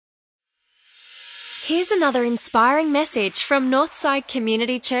Here's another inspiring message from Northside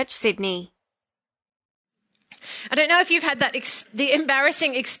Community Church, Sydney. I don't know if you've had the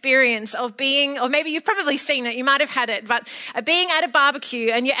embarrassing experience of being, or maybe you've probably seen it, you might have had it, but being at a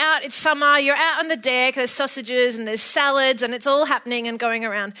barbecue and you're out, it's summer, you're out on the deck, there's sausages and there's salads and it's all happening and going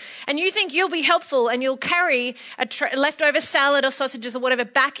around. And you think you'll be helpful and you'll carry a leftover salad or sausages or whatever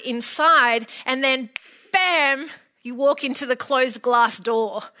back inside, and then bam, you walk into the closed glass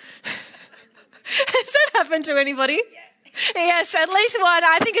door. Has that happened to anybody? Yes, at least one.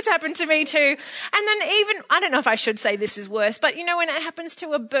 I think it's happened to me too. And then even, I don't know if I should say this is worse, but you know when it happens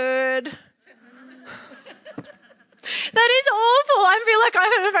to a bird? That is awful. I feel like I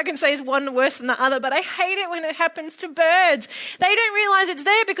don't know if I can say it's one worse than the other, but I hate it when it happens to birds. They don't realise it's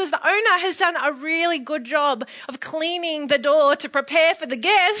there because the owner has done a really good job of cleaning the door to prepare for the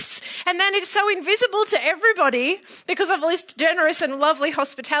guests, and then it's so invisible to everybody because of all this generous and lovely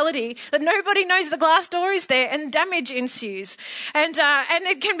hospitality that nobody knows the glass door is there, and damage ensues. And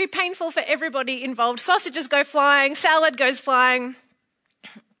it can be painful for everybody involved. Sausages go flying, salad goes flying.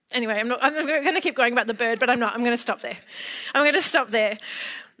 Anyway, I'm going to keep going about the bird, but I'm not. I'm going to stop there.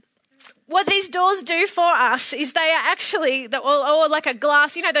 What these doors do for us is they are actually, or like a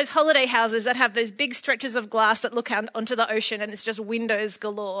glass, you know those holiday houses that have those big stretches of glass that look out onto the ocean and it's just windows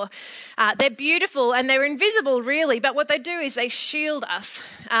galore. They're beautiful and they're invisible really, but what they do is they shield us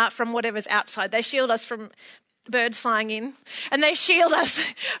from whatever's outside. They shield us from birds flying in, and they shield us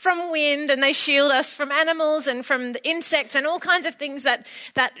from wind, and they shield us from animals and from the insects and all kinds of things that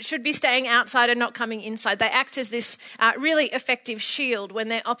should be staying outside and not coming inside. They act as this really effective shield when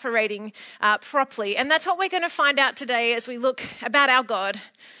they're operating properly. And that's what we're going to find out today as we look about our God.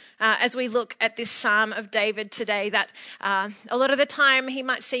 As we look at this Psalm of David today, that a lot of the time he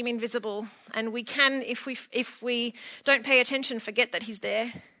might seem invisible, and we can, if we don't pay attention, forget that he's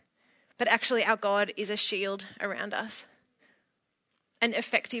there. But actually our God is a shield around us, an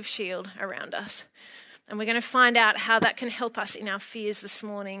effective shield around us. And we're going to find out how that can help us in our fears this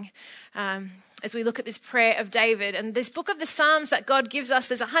morning as we look at this prayer of David. And this book of the Psalms that God gives us,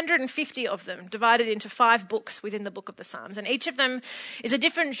 there's 150 of them divided into 5 books within the book of the Psalms. And each of them is a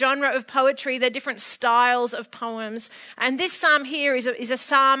different genre of poetry. They're different styles of poems. And this psalm here is a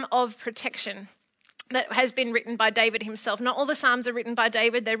psalm of protection that has been written by David himself. Not all the Psalms are written by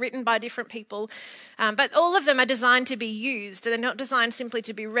David. They're written by different people. But all of them are designed to be used. They're not designed simply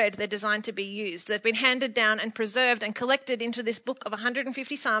to be read. They're designed to be used. They've been handed down and preserved and collected into this book of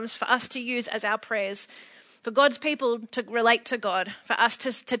 150 Psalms for us to use as our prayers, for God's people to relate to God, for us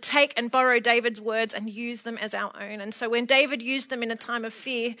to take and borrow David's words and use them as our own. And so when David used them in a time of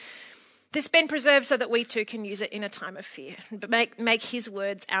fear, this has been preserved so that we too can use it in a time of fear, but make his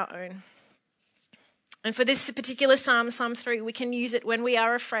words our own. And for this particular Psalm, Psalm 3, we can use it when we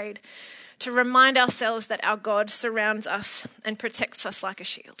are afraid to remind ourselves that our God surrounds us and protects us like a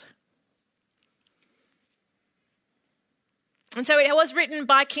shield. And so it was written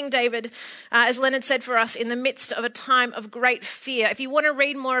by King David, as Leonard said for us, in the midst of a time of great fear. If you want to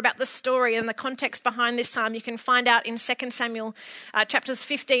read more about the story and the context behind this psalm, you can find out in 2 Samuel chapters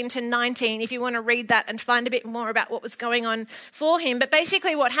 15 to 19, if you want to read that and find a bit more about what was going on for him. But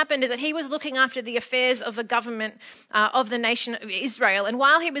basically what happened is that he was looking after the affairs of the government of the nation of Israel. And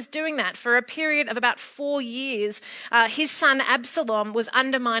while he was doing that for a period of about 4 years, his son Absalom was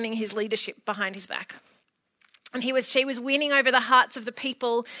undermining his leadership behind his back. And he was winning over the hearts of the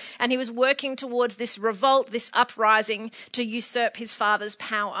people, and he was working towards this revolt, this uprising to usurp his father's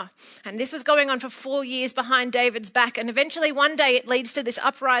power. And this was going on for 4 years behind David's back. And eventually one day it leads to this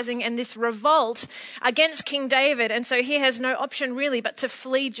uprising and this revolt against King David. And so he has no option really but to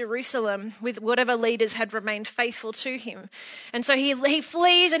flee Jerusalem with whatever leaders had remained faithful to him. And so he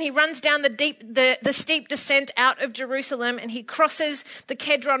flees and he runs down the steep descent out of Jerusalem, and he crosses the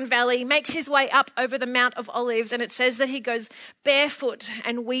Kedron Valley, makes his way up over the Mount of Olives. And it says that he goes barefoot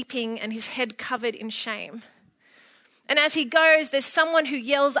and weeping and his head covered in shame. And as he goes, there's someone who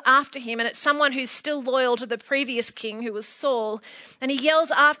yells after him, and it's someone who's still loyal to the previous king, who was Saul. And he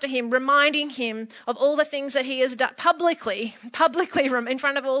yells after him, reminding him of all the things that he has done publicly in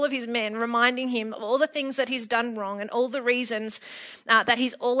front of all of his men, reminding him of all the things that he's done wrong and all the reasons that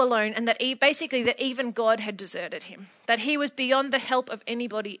he's all alone, and that that even God had deserted him, that he was beyond the help of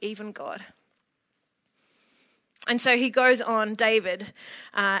anybody, even God. And so he goes on, David,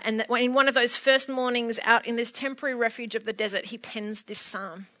 and in one of those first mornings out in this temporary refuge of the desert, he pens this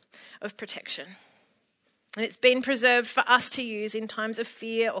psalm of protection. And it's been preserved for us to use in times of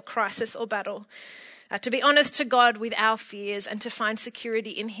fear or crisis or battle, to be honest to God with our fears and to find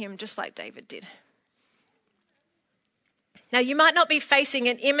security in him, just like David did. Now, you might not be facing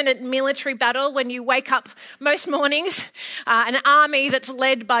an imminent military battle when you wake up most mornings, an army that's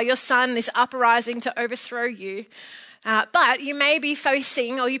led by your son is uprising to overthrow you. But you may be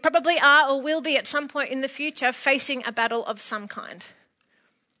facing, or you probably are or will be at some point in the future, facing a battle of some kind.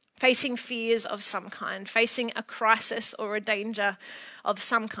 Facing fears of some kind, facing a crisis or a danger of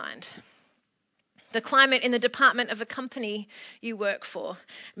some kind. The climate in the department of the company you work for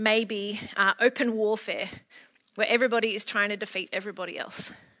may be open warfare, where everybody is trying to defeat everybody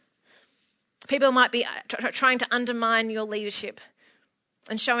else. People might be trying to undermine your leadership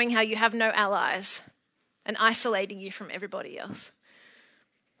and showing how you have no allies and isolating you from everybody else.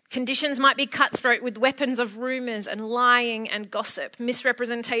 Conditions might be cutthroat with weapons of rumours and lying and gossip,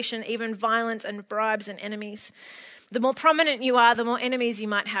 misrepresentation, even violence and bribes and enemies. The more prominent you are, the more enemies you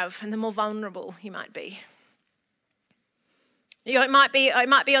might have and the more vulnerable you might be. It might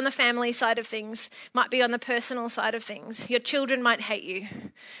be on the family side of things, might be on the personal side of things. Your children might hate you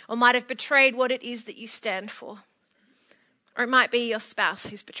or might have betrayed what it is that you stand for. Or it might be your spouse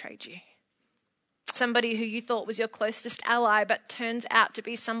who's betrayed you. Somebody who you thought was your closest ally but turns out to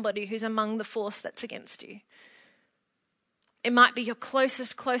be somebody who's among the force that's against you. It might be your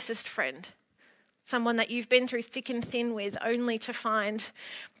closest friend. Someone that you've been through thick and thin with, only to find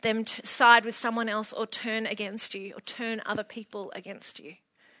them side with someone else or turn against you or turn other people against you.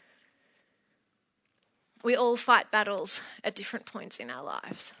 We all fight battles at different points in our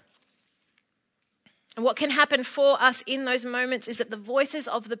lives. And what can happen for us in those moments is that the voices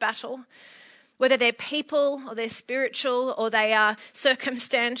of the battle, whether they're people or they're spiritual or they are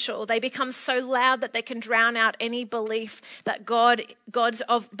circumstantial, they become so loud that they can drown out any belief that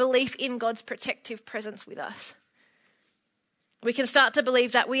belief in God's protective presence with us. We can start to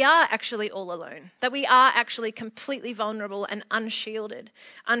believe that we are actually all alone, that we are actually completely vulnerable and unshielded,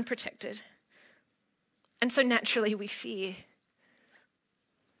 unprotected. And so naturally we fear.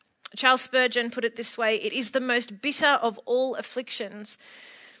 Charles Spurgeon put it this way: it is the most bitter of all afflictions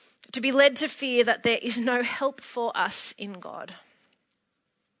to be led to fear that there is no help for us in God.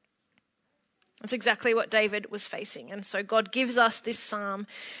 That's exactly what David was facing. And so God gives us this psalm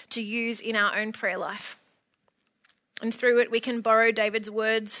to use in our own prayer life. And through it, we can borrow David's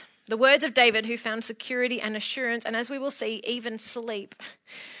words, the words of David, who found security and assurance, and as we will see, even sleep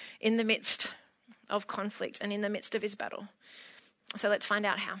in the midst of conflict and in the midst of his battle. So let's find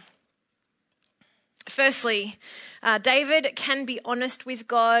out how. Firstly, David can be honest with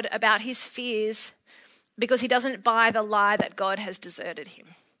God about his fears because he doesn't buy the lie that God has deserted him.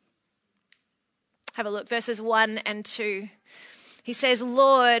 Have a look, verses 1 and 2. He says,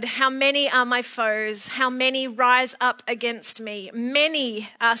 "Lord, how many are my foes? How many rise up against me? Many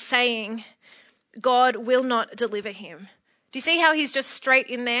are saying, God will not deliver him." Do you see how he's just straight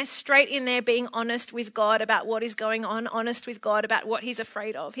in there being honest with God about what is going on, honest with God about what he's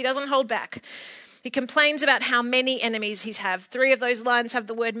afraid of. He doesn't hold back. He complains about how many enemies he has. 3 of those lines have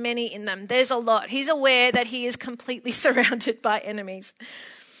the word many in them. There's a lot. He's aware that he is completely surrounded by enemies.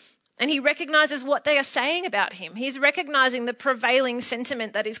 And he recognizes what they are saying about him. He's recognizing the prevailing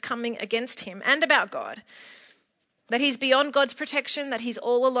sentiment that is coming against him and about God. That he's beyond God's protection, that he's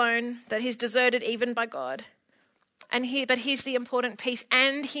all alone, that he's deserted even by God. But here's the important piece,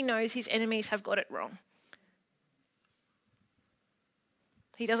 and he knows his enemies have got it wrong.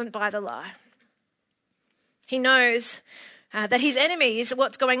 He doesn't buy the lie. He knows that his enemies,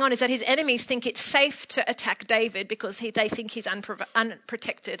 what's going on is that his enemies think it's safe to attack David because they think he's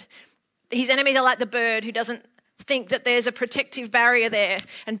unprotected. His enemies are like the bird who doesn't think that there's a protective barrier there,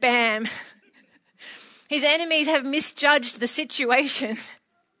 and bam. His enemies have misjudged the situation.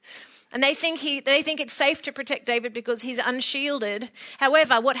 And they think it's safe to protect David because he's unshielded.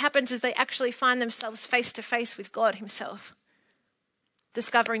 However, what happens is they actually find themselves face to face with God himself,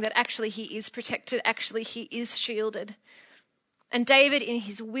 discovering that actually he is protected, actually he is shielded. And David, in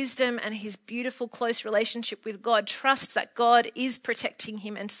his wisdom and his beautiful close relationship with God, trusts that God is protecting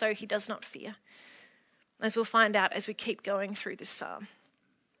him, and so he does not fear, as we'll find out as we keep going through this psalm.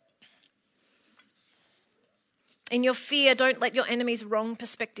 In your fear, don't let your enemy's wrong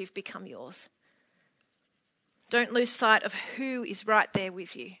perspective become yours. Don't lose sight of who is right there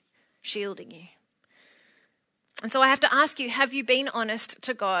with you, shielding you. And so I have to ask you, have you been honest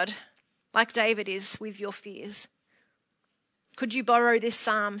to God like David is with your fears? Could you borrow this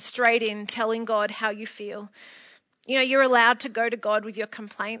psalm straight in, telling God how you feel? You know, you're allowed to go to God with your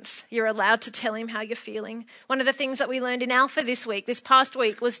complaints. You're allowed to tell him how you're feeling. One of the things that we learned in Alpha this past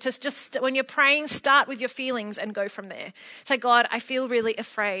week, was to just when you're praying, start with your feelings and go from there. Say, God, I feel really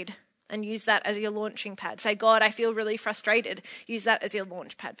afraid and use that as your launching pad. Say, God, I feel really frustrated. Use that as your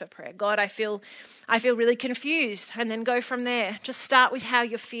launch pad for prayer. God, I feel really confused, and then go from there. Just start with how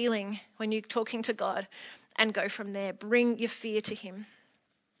you're feeling when you're talking to God and go from there. Bring your fear to him.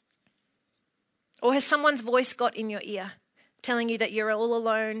 Or has someone's voice got in your ear, telling you that you're all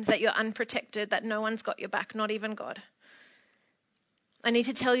alone, that you're unprotected, that no one's got your back, not even God? I need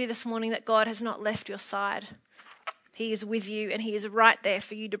to tell you this morning that God has not left your side. He is with you, and he is right there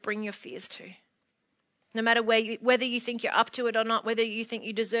for you to bring your fears to. No matter whether you think you're up to it or not, whether you think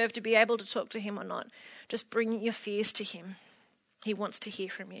you deserve to be able to talk to him or not, just bring your fears to him. He wants to hear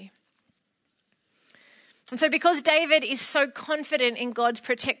from you. And so because David is so confident in God's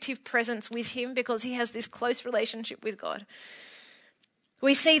protective presence with him, because he has this close relationship with God,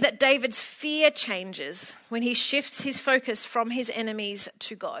 we see that David's fear changes when he shifts his focus from his enemies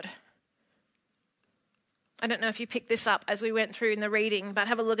to God. I don't know if you picked this up as we went through in the reading, but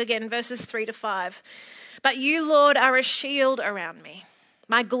have a look again, verses 3-5. But you, Lord, are a shield around me,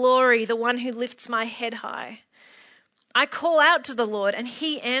 my glory, the one who lifts my head high. I call out to the Lord, and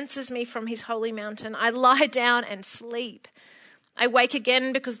he answers me from his holy mountain. I lie down and sleep. I wake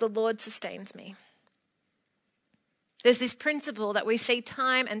again because the Lord sustains me. There's this principle that we see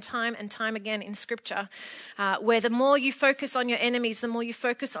time and time and time again in Scripture, where the more you focus on your enemies, the more you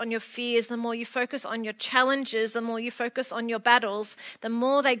focus on your fears, the more you focus on your challenges, the more you focus on your battles, the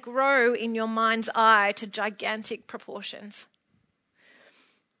more they grow in your mind's eye to gigantic proportions.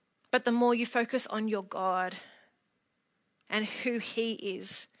 But the more you focus on your God and who he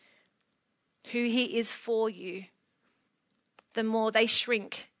is for you, the more they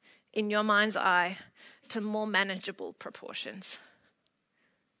shrink in your mind's eye to more manageable proportions.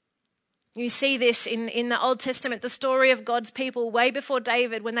 You see this in the Old Testament, the story of God's people way before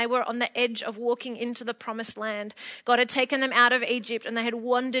David, when they were on the edge of walking into the promised land. God had taken them out of Egypt, and they had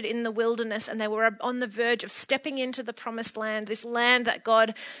wandered in the wilderness, and they were on the verge of stepping into the promised land, this land that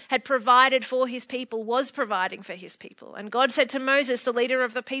God had provided for his people, was providing for his people. And God said to Moses, the leader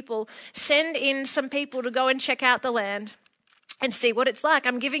of the people, send in some people to go and check out the land and see what it's like.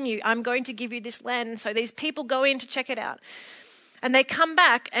 I'm going to give you this land. And so these people go in to check it out. And they come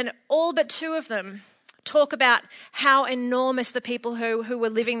back, and all but two of them talk about how enormous the people who were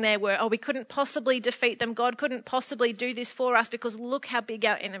living there were. Oh, we couldn't possibly defeat them. God couldn't possibly do this for us because look how big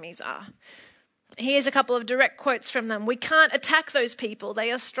our enemies are. Here's a couple of direct quotes from them. We can't attack those people.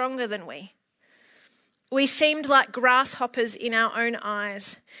 They are stronger than we. We seemed like grasshoppers in our own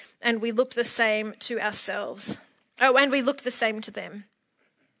eyes, and we looked the same to ourselves. Oh, and we looked the same to them.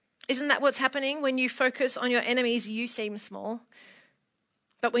 Isn't that what's happening? When you focus on your enemies, you seem small.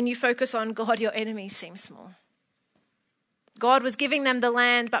 But when you focus on God, your enemies seem small. God was giving them the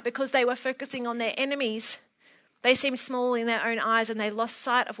land, but because they were focusing on their enemies, they seemed small in their own eyes, and they lost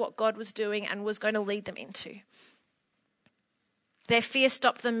sight of what God was doing and was going to lead them into. Their fear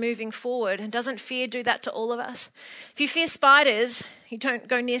stopped them moving forward. And doesn't fear do that to all of us? If you fear spiders, you don't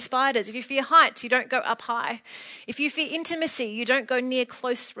go near spiders. If you fear heights, you don't go up high. If you fear intimacy, you don't go near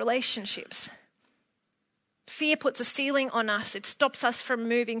close relationships. Fear puts a ceiling on us. It stops us from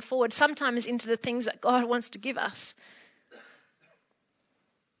moving forward, sometimes into the things that God wants to give us.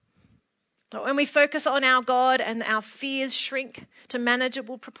 But when we focus on our God and our fears shrink to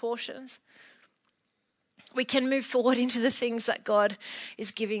manageable proportions, we can move forward into the things that God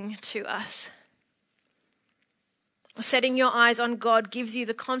is giving to us. Setting your eyes on God gives you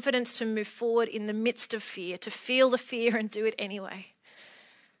the confidence to move forward in the midst of fear, to feel the fear and do it anyway.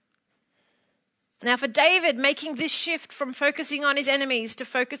 Now for David, making this shift from focusing on his enemies to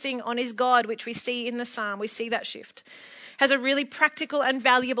focusing on his God, which we see in the psalm, we see that shift, has a really practical and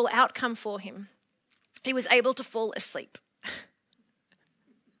valuable outcome for him. He was able to fall asleep.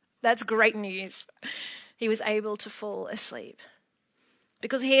 That's great news. He was able to fall asleep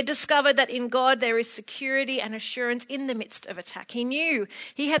because he had discovered that in God there is security and assurance in the midst of attack. He knew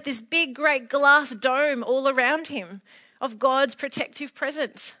he had this big, great glass dome all around him of God's protective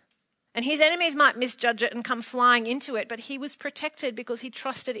presence. And his enemies might misjudge it and come flying into it, but he was protected because he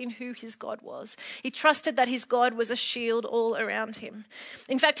trusted in who his God was. He trusted that his God was a shield all around him.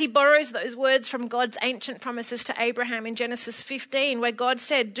 In fact, he borrows those words from God's ancient promises to Abraham in Genesis 15, where God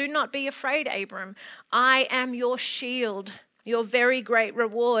said, "Do not be afraid, Abram. I am your shield, your very great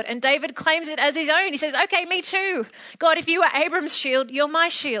reward." And David claims it as his own. He says, okay, me too. God, if you are Abram's shield, you're my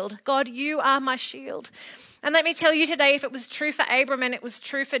shield. God, you are my shield. And let me tell you today, if it was true for Abram and it was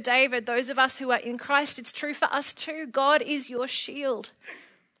true for David, those of us who are in Christ, it's true for us too. God is your shield.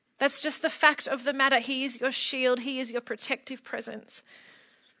 That's just the fact of the matter. He is your shield. He is your protective presence.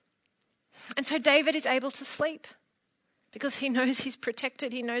 And so David is able to sleep. because he knows he's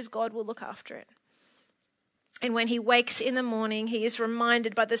protected. He knows God will look after it. And when he wakes in the morning, he is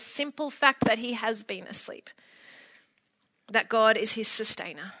reminded by the simple fact that he has been asleep, that God is his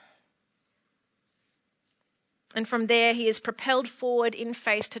sustainer. And from there, he is propelled forward in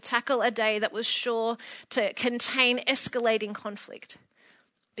faith to tackle a day that was sure to contain escalating conflict,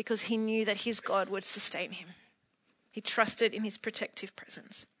 because he knew that his God would sustain him. He trusted in his protective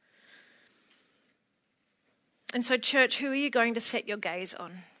presence. And so, church, who are you going to set your gaze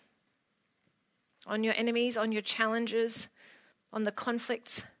on? On your enemies, on your challenges, on the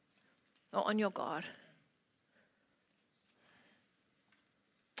conflicts, or on your God?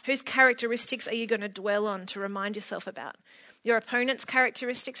 Whose characteristics are you going to dwell on to remind yourself about? Your opponent's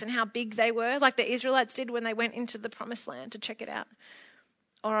characteristics and how big they were, like the Israelites did when they went into the promised land to check it out?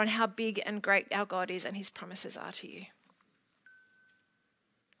 Or on how big and great our God is and his promises are to you?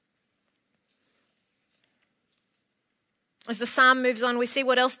 As the psalm moves on, we see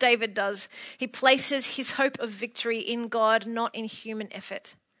what else David does. He places his hope of victory in God, not in human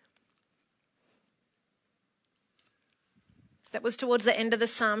effort. That was towards the end of the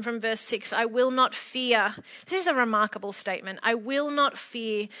psalm from verse 6. I will not fear. This is a remarkable statement. I will not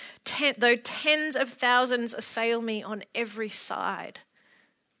fear, though tens of thousands assail me on every side.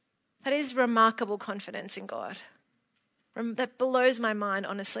 That is remarkable confidence in God. That blows my mind,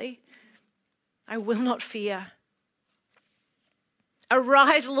 honestly. I will not fear.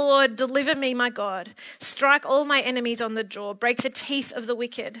 Arise, Lord, deliver me, my God. Strike all my enemies on the jaw. Break the teeth of the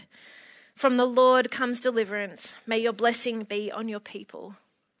wicked. From the Lord comes deliverance. May your blessing be on your people.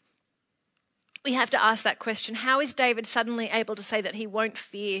 We have to ask that question. How is David suddenly able to say that he won't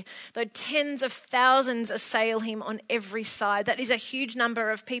fear, though tens of thousands assail him on every side? That is a huge number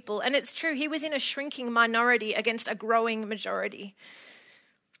of people. And it's true, he was in a shrinking minority against a growing majority.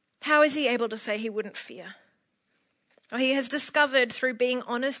 How is he able to say he wouldn't fear? Well, he has discovered through being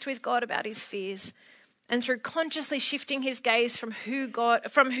honest with God about his fears and through consciously shifting his gaze from his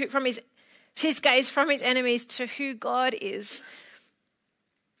gaze from his enemies to who God is.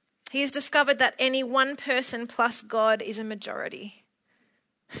 He has discovered that any one person plus God is a majority.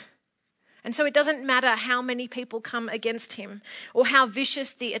 And so it doesn't matter how many people come against him or how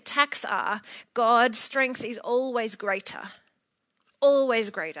vicious the attacks are, God's strength is always greater. Always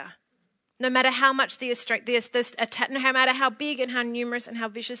greater. No matter how much no matter how big and how numerous and how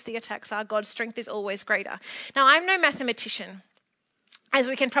vicious the attacks are, God's strength is always greater. Now, I'm no mathematician, as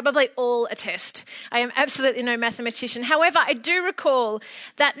we can probably all attest. I am absolutely no mathematician. However, I do recall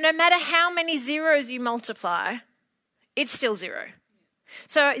that no matter how many zeros you multiply, it's still zero.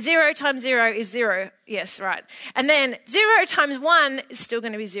 So 0 times 0 is 0. Yes, right. And then 0 times 1 is still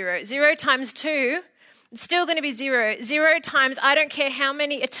going to be 0. 0 times 2, it's still going to be 0. 0 times, I don't care how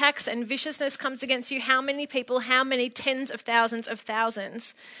many attacks and viciousness comes against you, how many people, how many tens of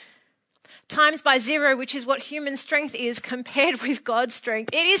thousands, times by 0, which is what human strength is compared with God's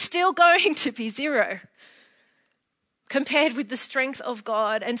strength, it is still going to be 0 compared with the strength of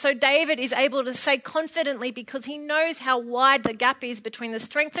God. And so David is able to say confidently, because he knows how wide the gap is between the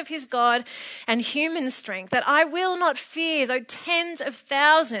strength of his God and human strength, that I will not fear though tens of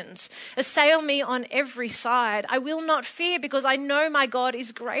thousands assail me on every side. I will not fear because I know my God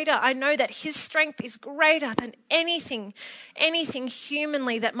is greater. I know that his strength is greater than anything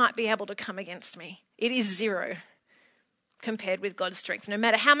humanly that might be able to come against me. It is 0 compared with God's strength. No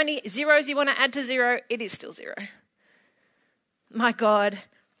matter how many zeros you want to add to 0, it is still 0. My God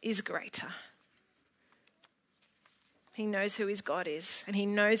is greater. He knows who his God is, and he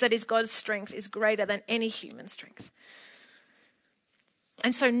knows that his God's strength is greater than any human strength.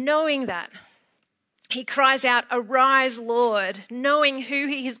 And so knowing that, he cries out, "Arise, Lord," knowing who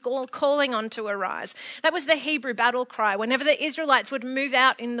he is calling on to arise. That was the Hebrew battle cry. Whenever the Israelites would move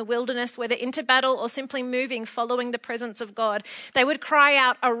out in the wilderness, whether into battle or simply moving, following the presence of God, they would cry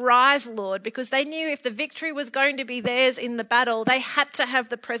out, "Arise, Lord," because they knew if the victory was going to be theirs in the battle, they had to have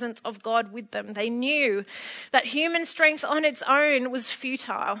the presence of God with them. They knew that human strength on its own was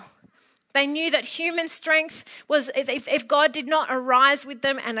futile. They knew that human strength was, if God did not arise with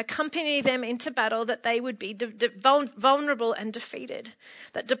them and accompany them into battle, that they would be vulnerable and defeated.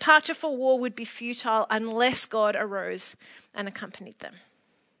 That departure for war would be futile unless God arose and accompanied them.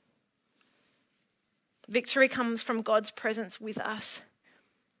 Victory comes from God's presence with us.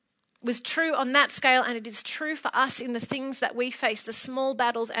 It was true on that scale, and it is true for us in the things that we face, the small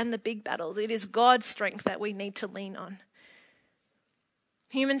battles and the big battles. It is God's strength that we need to lean on.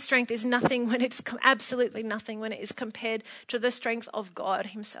 Human strength is nothing when it's absolutely nothing when it is compared to the strength of God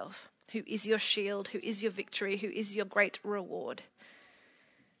himself, who is your shield, who is your victory, who is your great reward.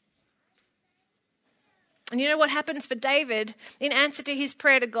 And you know what happens for David in answer to his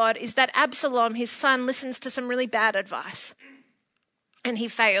prayer to God is that Absalom, his son, listens to some really bad advice. And he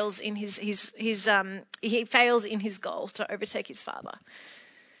fails in his goal to overtake his father.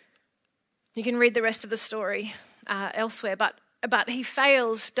 You can read the rest of the story elsewhere, but he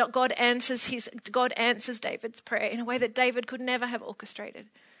fails. God answers David's prayer in a way that David could never have orchestrated.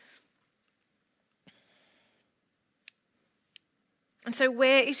 And so,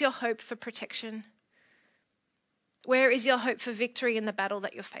 where is your hope for protection? Where is your hope for victory in the battle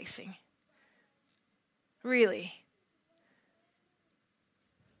that you're facing? Really?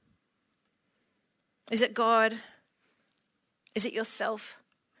 Is it God? Is it yourself?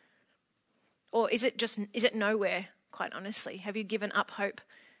 Or is it nowhere, quite honestly? Have you given up hope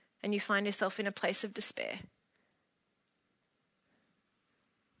and you find yourself in a place of despair?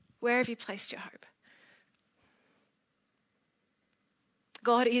 Where have you placed your hope?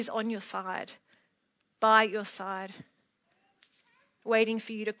 God is on your side, by your side, waiting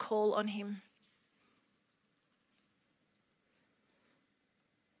for you to call on him.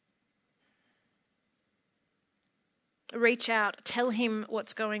 Reach out, tell him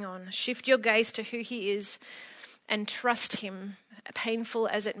what's going on. Shift your gaze to who he is and trust him, painful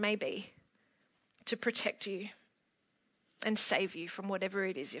as it may be, to protect you and save you from whatever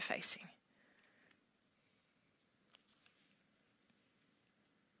it is you're facing.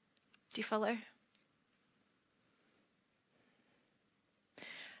 Do you follow?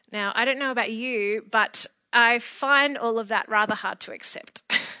 Now, I don't know about you, but I find all of that rather hard to accept.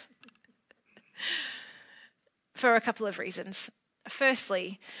 For a couple of reasons.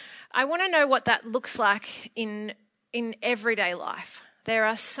 Firstly, I want to know what that looks like in everyday life. There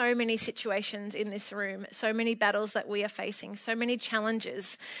are so many situations in this room, so many battles that we are facing, so many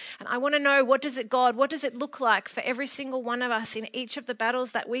challenges. And I want to know, what does it look like for every single one of us in each of the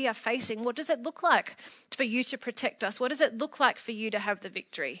battles that we are facing? What does it look like for you to protect us? What does it look like for you to have the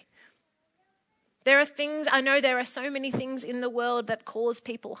victory? I know there are so many things in the world that cause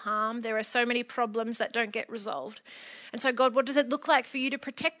people harm. There are so many problems that don't get resolved. And so, God, what does it look like for you to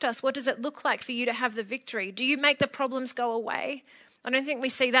protect us? What does it look like for you to have the victory? Do you make the problems go away? I don't think we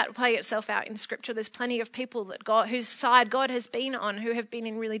see that play itself out in Scripture. There's plenty of people whose side God has been on, who have been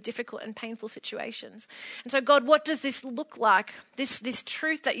in really difficult and painful situations. And so, God, what does this look like? This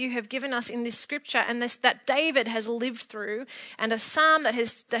truth that you have given us in this Scripture, and that David has lived through, and a psalm that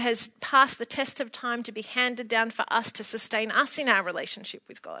has passed the test of time to be handed down for us to sustain us in our relationship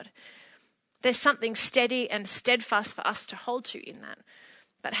with God. There's something steady and steadfast for us to hold to in that.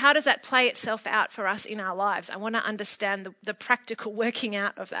 But how does that play itself out for us in our lives? I want to understand the practical working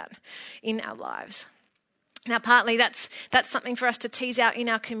out of that in our lives. Now, partly that's something for us to tease out in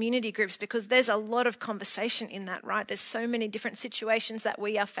our community groups, because there's a lot of conversation in that, right? There's so many different situations that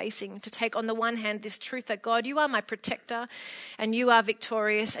we are facing to take, on the one hand, this truth that, God, you are my protector and you are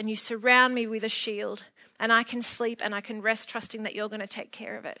victorious and you surround me with a shield, and I can sleep and I can rest trusting that you're going to take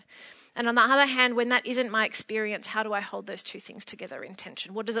care of it. And on the other hand, when that isn't my experience, how do I hold those two things together in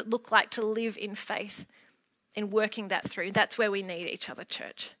tension? What does it look like to live in faith, in working that through? That's where we need each other,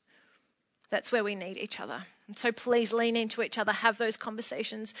 church. That's where we need each other. And so please lean into each other, have those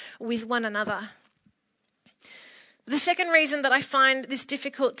conversations with one another. The second reason that I find this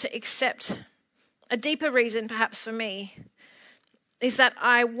difficult to accept, a deeper reason perhaps for me, is that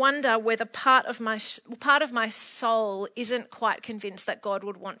I wonder whether part of my soul isn't quite convinced that God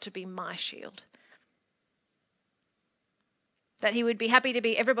would want to be my shield. That he would be happy to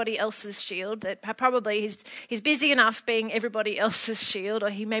be everybody else's shield, that probably he's busy enough being everybody else's shield,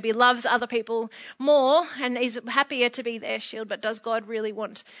 or he maybe loves other people more and is happier to be their shield, but does God really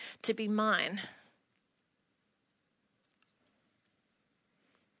want to be mine?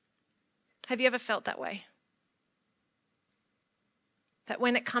 Have you ever felt that way? That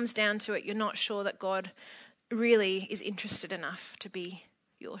when it comes down to it, you're not sure that God really is interested enough to be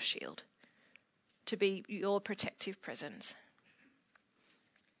your shield, to be your protective presence.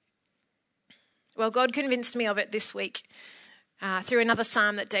 Well, God convinced me of it this week through another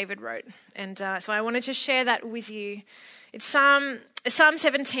psalm that David wrote. And so I wanted to share that with you. It's Psalm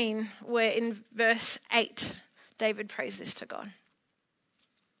 17, where in verse 8, David prays this to God.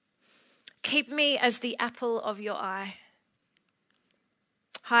 Keep me as the apple of your eye.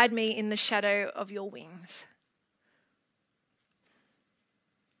 Hide me in the shadow of your wings.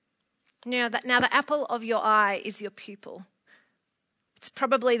 Now the apple of your eye is your pupil. It's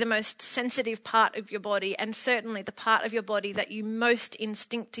probably the most sensitive part of your body, and certainly the part of your body that you most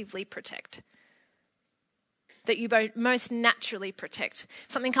instinctively protect. that you most naturally protect.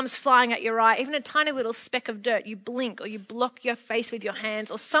 Something comes flying at your eye, even a tiny little speck of dirt, you blink or you block your face with your hands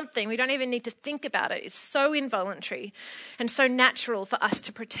or something. We don't even need to think about it. It's so involuntary and so natural for us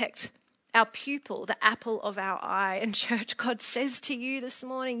to protect our pupil, the apple of our eye. And church, God says to you this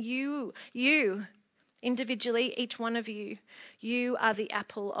morning, you, individually, each one of you are the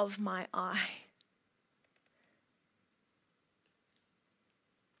apple of my eye.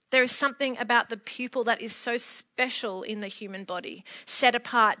 There is something about the pupil that is so special in the human body, set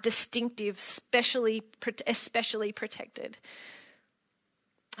apart, distinctive, especially protected.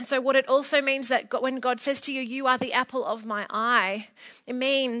 And so what it also means that when God says to you, you are the apple of my eye, it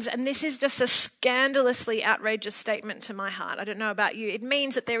means, and this is just a scandalously outrageous statement to my heart, I don't know about you, it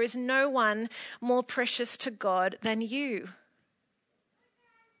means that there is no one more precious to God than you.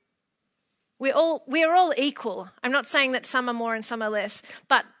 We are all equal. I'm not saying that some are more and some are less,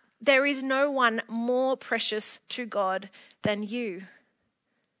 but there is no one more precious to God than you.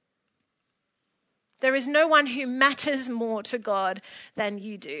 There is no one who matters more to God than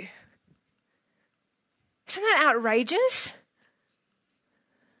you do. Isn't that outrageous?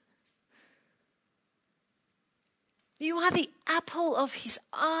 You are the apple of his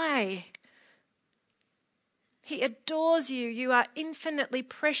eye. He adores you. You are infinitely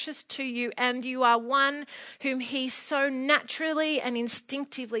precious to you, and you are one whom he so naturally and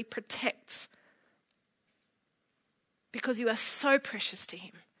instinctively protects because you are so precious to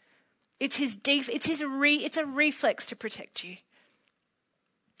him. It's a reflex to protect you.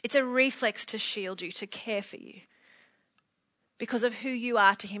 It's a reflex to shield you, to care for you because of who you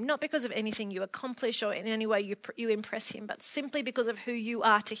are to him, not because of anything you accomplish or in any way you impress him, but simply because of who you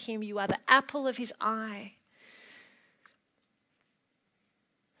are to him. You are the apple of his eye.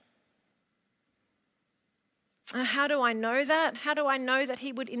 And how do I know that? How do I know that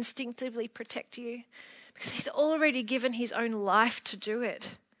he would instinctively protect you? Because he's already given his own life to do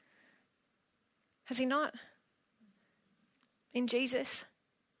it. Has he not? In Jesus.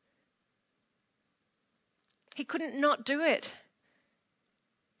 He couldn't not do it.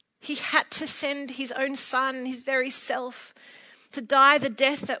 He had to send his own son, his very self, to die the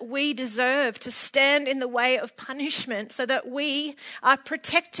death that we deserve, to stand in the way of punishment so that we are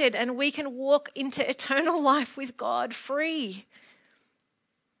protected and we can walk into eternal life with God free.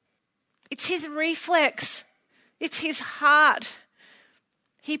 It's his reflex. It's his heart.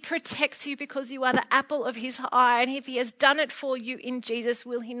 He protects you because you are the apple of his eye, and if he has done it for you in Jesus,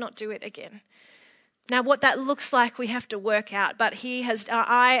 will he not do it again? Now, what that looks like, we have to work out, but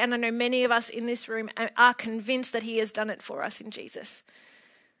I know many of us in this room are convinced that he has done it for us in Jesus.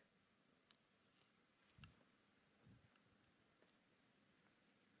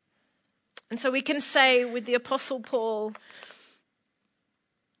 And so we can say with the Apostle Paul,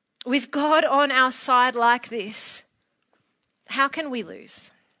 with God on our side like this, how can we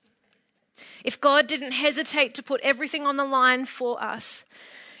lose? If God didn't hesitate to put everything on the line for us,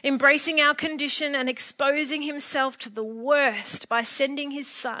 embracing our condition and exposing himself to the worst by sending his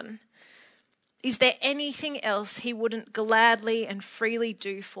son, is there anything else he wouldn't gladly and freely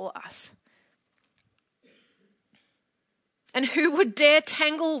do for us? And who would dare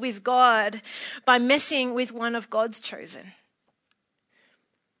tangle with God by messing with one of God's chosen?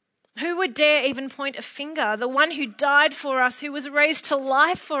 Who would dare even point a finger? The one who died for us, who was raised to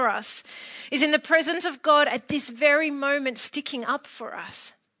life for us, is in the presence of God at this very moment sticking up for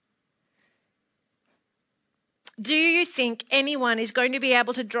us. Do you think anyone is going to be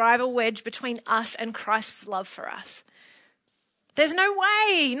able to drive a wedge between us and Christ's love for us? There's no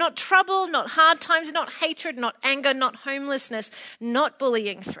way. Not trouble, not hard times, not hatred, not anger, not homelessness, not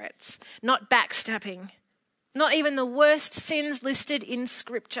bullying threats, not backstabbing, not even the worst sins listed in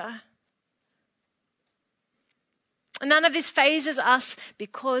Scripture. None of this phases us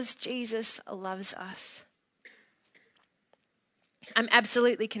because Jesus loves us. I'm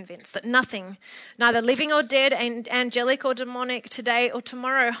absolutely convinced that nothing, neither living or dead, angelic or demonic, today or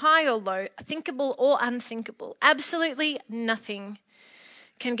tomorrow, high or low, thinkable or unthinkable, absolutely nothing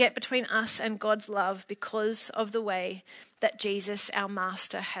can get between us and God's love because of the way that Jesus, our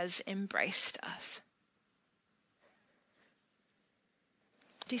Master, has embraced us.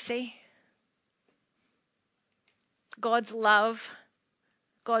 Do you see? God's love,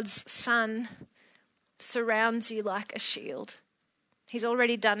 God's Son, surrounds you like a shield. He's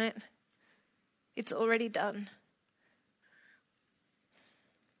already done it. It's already done.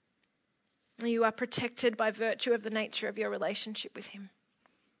 You are protected by virtue of the nature of your relationship with him.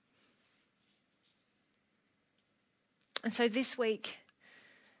 And so this week,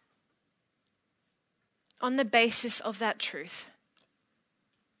 on the basis of that truth,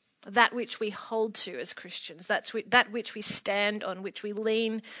 that which we hold to as Christians, that which we stand on, which we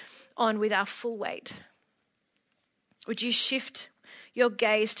lean on with our full weight. Would you shift your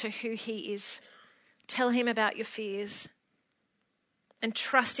gaze to who he is? Tell him about your fears and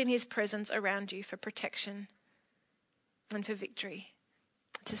trust in his presence around you for protection and for victory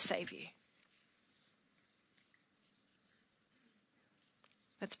to save you.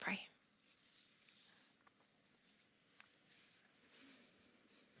 Let's pray.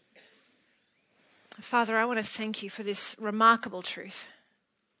 Father, I want to thank you for this remarkable truth,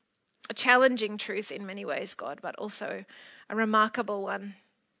 a challenging truth in many ways, God, but also a remarkable one,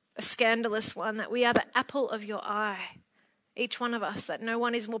 a scandalous one, that we are the apple of your eye, each one of us, that no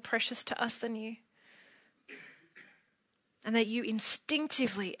one is more precious to us than you, and that you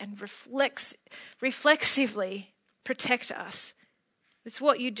instinctively and reflexively protect us. It's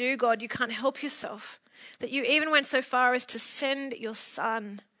what you do, God. You can't help yourself. That you even went so far as to send your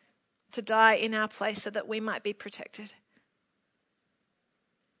Son to die in our place so that we might be protected,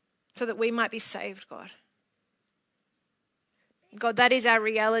 so that we might be saved, God. God, that is our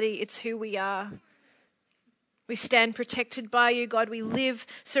reality. It's who we are. We stand protected by you, God. We live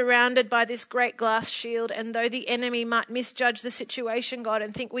surrounded by this great glass shield, and though the enemy might misjudge the situation, God,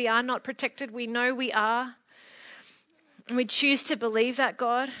 and think we are not protected, we know we are. And we choose to believe that,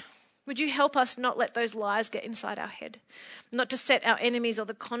 God. Would you help us not let those lies get inside our head? Not to set our enemies or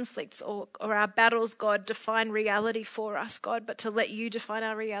the conflicts or our battles, God, define reality for us, God, but to let you define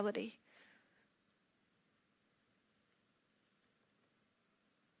our reality.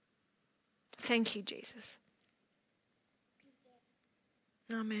 Thank you, Jesus.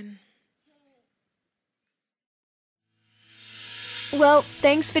 Amen. Well,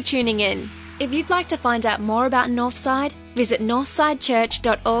 thanks for tuning in. If you'd like to find out more about Northside, visit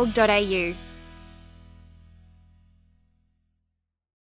northsidechurch.org.au.